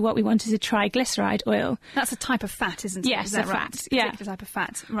really what we want is a triglyceride oil. That's a type of fat, isn't it? Yes, is that a right? fat. Yeah. A particular type of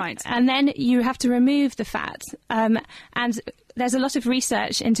fat, right. And then you have to remove the fat. And there's a lot of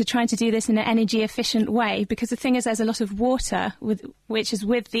research into trying to do this in an energy efficient way, because the thing is there's a lot of water which is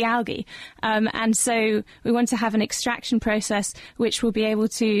with the algae. And so we want to have an extraction process which will be able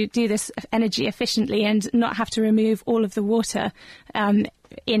to do this energy efficiently and not have to remove all of the water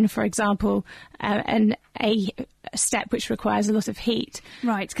in, for example, a step which requires a lot of heat.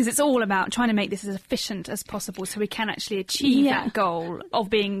 Right, because it's all about trying to make this as efficient as possible so we can actually achieve that goal of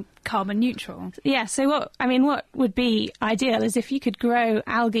being carbon neutral. Yeah, so what would be ideal is if you could grow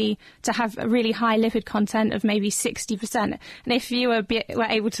algae to have a really high lipid content of maybe 60%. And if you were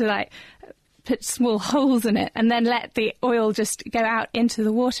able to put small holes in it and then let the oil just go out into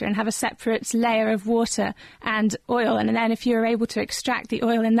the water and have a separate layer of water and oil. And then if you were able to extract the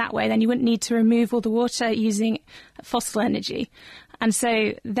oil in that way, then you wouldn't need to remove all the water using fossil energy. And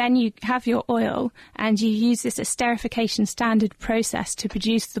so then you have your oil and you use this esterification standard process to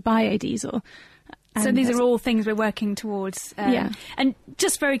produce the biodiesel. So these are all things we're working towards. And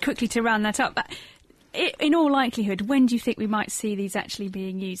just very quickly to round that up, in all likelihood, when do you think we might see these actually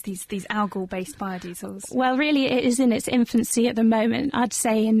being used, these algal-based biodiesels? Well, really, it is in its infancy at the moment. I'd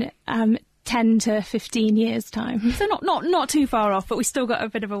say in 10 to 15 years' time. So not too far off, but we've still got a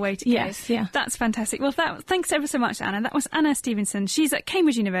bit of a way to go. Yes, yeah. That's fantastic. Well, thanks ever so much, Anna. That was Anna Stevenson. She's at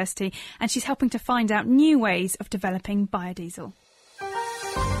Cambridge University, and she's helping to find out new ways of developing biodiesel.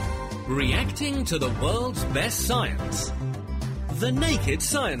 Reacting to the world's best science. The Naked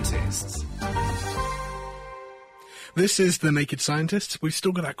Scientists. This is The Naked Scientists. We've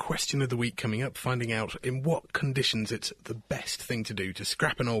still got our question of the week coming up, finding out in what conditions it's the best thing to do to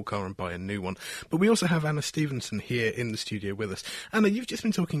scrap an old car and buy a new one. But we also have Anna Stevenson here in the studio with us. Anna, you've just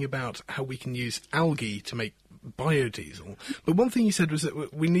been talking about how we can use algae to make biodiesel. But one thing you said was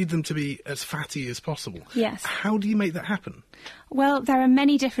that we need them to be as fatty as possible. Yes. How do you make that happen? Well, there are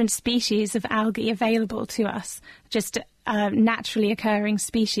many different species of algae available to us, just naturally occurring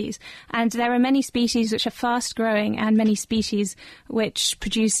species. And there are many species which are fast growing and many species which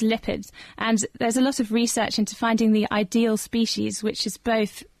produce lipids. And there's a lot of research into finding the ideal species, which is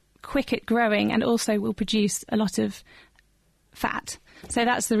both quick at growing and also will produce a lot of fat. So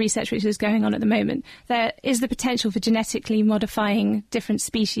that's the research which is going on at the moment. There is the potential for genetically modifying different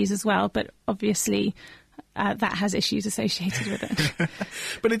species as well, but obviously that has issues associated with it.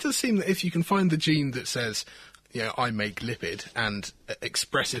 But it does seem that if you can find the gene that says, I make lipid and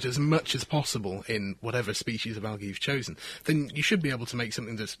express it as much as possible in whatever species of algae you've chosen, then you should be able to make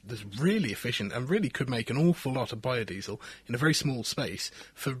something that's really efficient and really could make an awful lot of biodiesel in a very small space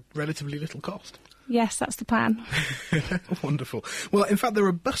for relatively little cost. Yes, that's the plan. Wonderful. Well, in fact, there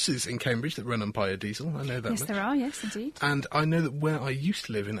are buses in Cambridge that run on biodiesel. I know that. Yes, much. there are. Yes, indeed. And I know that where I used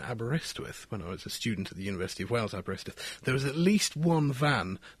to live in Aberystwyth, when I was a student at the University of Wales, Aberystwyth, there was at least one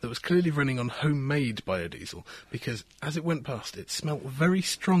van that was clearly running on homemade biodiesel, because as it went past, it smelt very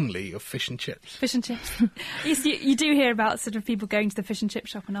strongly of fish and chips. Fish and chips. Yes, you do hear about sort of people going to the fish and chip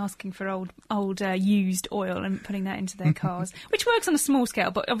shop and asking for old used oil and putting that into their cars, which works on a small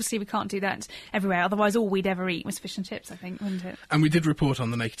scale, but obviously we can't do that everywhere everywhere. Otherwise, all we'd ever eat was fish and chips, I think, wouldn't it? And we did report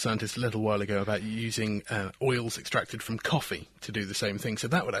on The Naked Scientist a little while ago about using oils extracted from coffee to do the same thing, so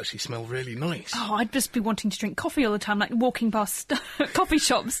that would actually smell really nice. Oh, I'd just be wanting to drink coffee all the time, like walking past coffee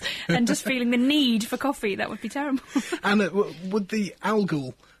shops and just feeling the need for coffee. That would be terrible. And would the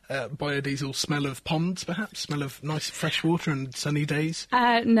algal biodiesel smell of ponds, perhaps? Smell of nice fresh water and sunny days?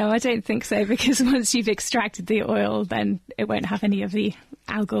 No, I don't think so, because once you've extracted the oil, then it won't have any of the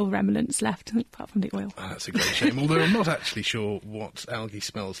algal remnants left, apart from the oil. That's a great shame, although I'm not actually sure what algae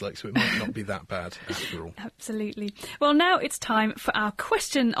smells like, so it might not be that bad after all. Absolutely. Well, now it's time for our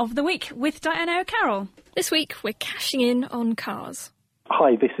question of the week with Diana O'Carroll. This week, we're cashing in on cars.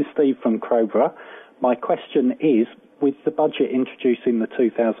 Hi, this is Steve from Crowborough. My question is, with the budget introducing the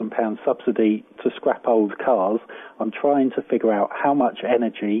 £2,000 subsidy to scrap old cars, I'm trying to figure out how much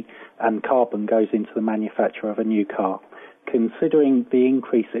energy and carbon goes into the manufacture of a new car. Considering the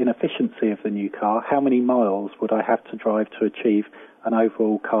increase in efficiency of the new car, how many miles would I have to drive to achieve an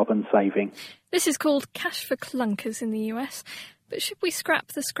overall carbon saving? This is called cash for clunkers in the US, but should we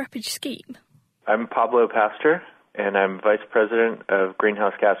scrap the scrappage scheme? I'm Pablo Pastor, and I'm Vice President of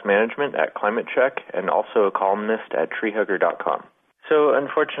Greenhouse Gas Management at Climate Check and also a columnist at treehugger.com. So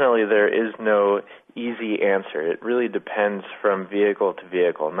unfortunately, there is no easy answer. It really depends from vehicle to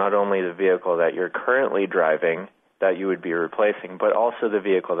vehicle, not only the vehicle that you're currently driving that you would be replacing, but also the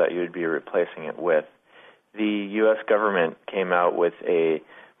vehicle that you would be replacing it with. The U.S. government came out with a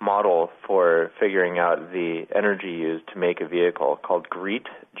model for figuring out the energy used to make a vehicle called GREET,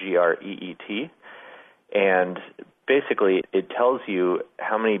 G-R-E-E-T, and basically it tells you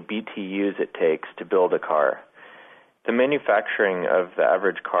how many BTUs it takes to build a car. The manufacturing of the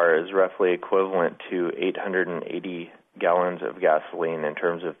average car is roughly equivalent to 880 gallons of gasoline in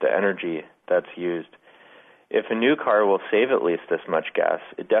terms of the energy that's used. If a new car will save at least this much gas,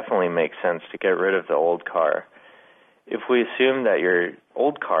 it definitely makes sense to get rid of the old car. If we assume that your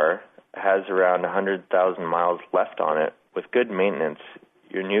old car has around 100,000 miles left on it, with good maintenance,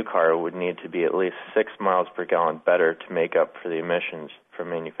 your new car would need to be at least 6 miles per gallon better to make up for the emissions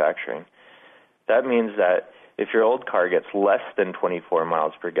from manufacturing. That means that if your old car gets less than 24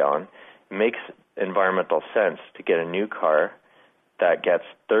 miles per gallon, it makes environmental sense to get a new car that gets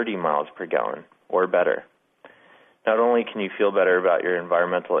 30 miles per gallon or better. Not only can you feel better about your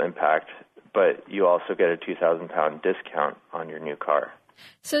environmental impact, but you also get a £2,000 discount on your new car.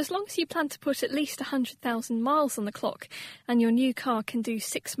 So as long as you plan to put at least 100,000 miles on the clock and your new car can do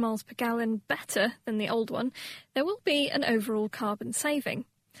 6 miles per gallon better than the old one, there will be an overall carbon saving.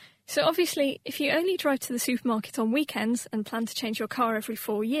 So obviously, if you only drive to the supermarket on weekends and plan to change your car every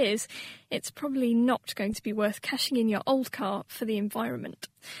 4 years, it's probably not going to be worth cashing in your old car for the environment.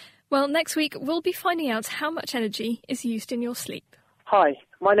 Well, next week we'll be finding out how much energy is used in your sleep. Hi,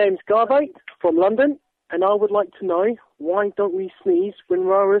 my name's Garvey from London, and I would like to know, why don't we sneeze when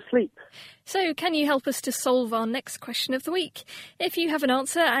we're asleep? So can you help us to solve our next question of the week? If you have an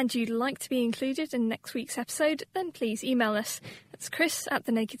answer and you'd like to be included in next week's episode, then please email us. That's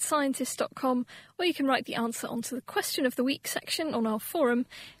chris@thenakedscientist.com, or you can write the answer onto the question of the week section on our forum,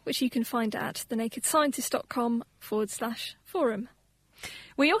 which you can find at thenakedscientist.com/forum.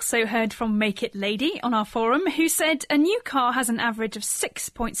 We also heard from Make It Lady on our forum, who said a new car has an average of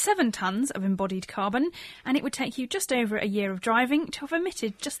 6.7 tonnes of embodied carbon, and it would take you just over a year of driving to have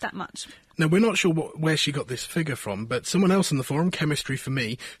emitted just that much. Now, we're not sure where she got this figure from, but someone else on the forum, Chemistry for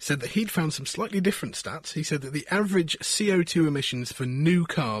Me, said that he'd found some slightly different stats. He said that the average CO2 emissions for new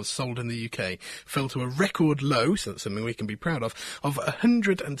cars sold in the UK fell to a record low, so that's something we can be proud of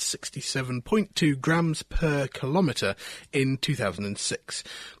 167.2 grams per kilometre in 2006.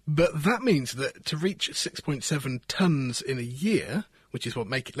 But that means that to reach 6.7 tonnes in a year, which is what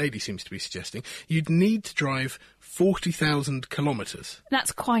Make It Lady seems to be suggesting, you'd need to drive 40,000 kilometres.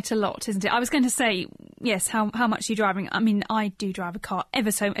 That's quite a lot, isn't it? I was going to say, yes, how much are you driving? I mean, I do drive a car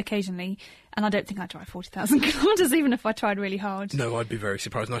ever so occasionally, and I don't think I drive 40,000 kilometres, even if I tried really hard. No, I'd be very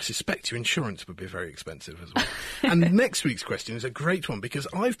surprised, and I suspect your insurance would be very expensive as well. And next week's question is a great one, because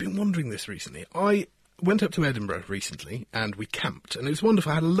I've been wondering this recently. I went up to Edinburgh recently, and we camped, and it was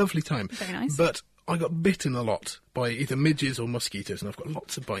wonderful. I had a lovely time. Very nice. But I got bitten a lot by either midges or mosquitoes, and I've got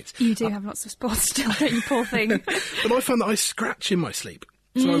lots of bites. You do have lots of spots still, don't you, poor thing? But I found that I scratch in my sleep.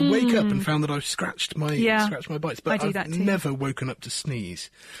 So I wake up and found that I've scratched my bites, I but do I've that too. never woken up to sneeze.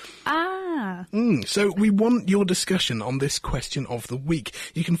 Ah. So we want your discussion on this question of the week.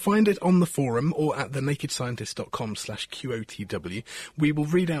 You can find it on the forum or at thenakedscientist.com/QOTW. We will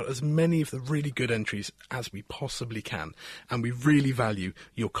read out as many of the really good entries as we possibly can, and we really value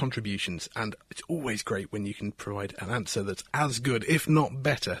your contributions, and it's always great when you can provide an answer that's as good, if not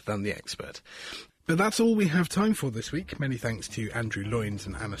better, than the expert. But that's all we have time for this week. Many thanks to Andrew Loynes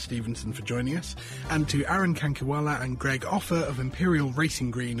and Anna Stevenson for joining us, and to Aaron Kankiwala and Greg Offer of Imperial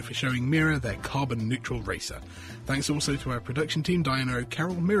Racing Green for showing Mira their carbon-neutral racer. Thanks also to our production team, Diana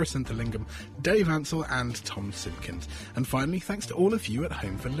O'Carroll, Mira Centerlingam, Dave Ansell and Tom Simpkins. And finally, thanks to all of you at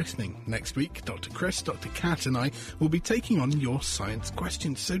home for listening. Next week, Dr. Chris, Dr. Kat and I will be taking on your science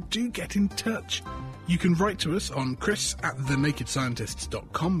questions, so do get in touch. You can write to us on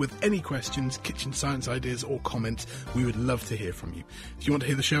chris@thenakedscientists.com with any questions, kitchen science ideas or comments. We would love to hear from you. If you want to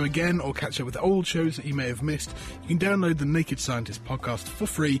hear the show again or catch up with old shows that you may have missed, you can download the Naked Scientist podcast for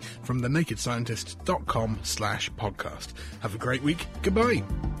free from thenakedscientist.com/podcast. Have a great week. Goodbye.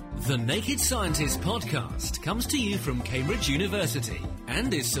 The Naked Scientist podcast comes to you from Cambridge University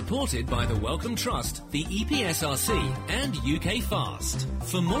and is supported by the Wellcome Trust, the EPSRC and UK FAST.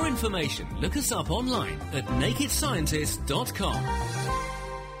 For more information, look us up online at nakedscientist.com.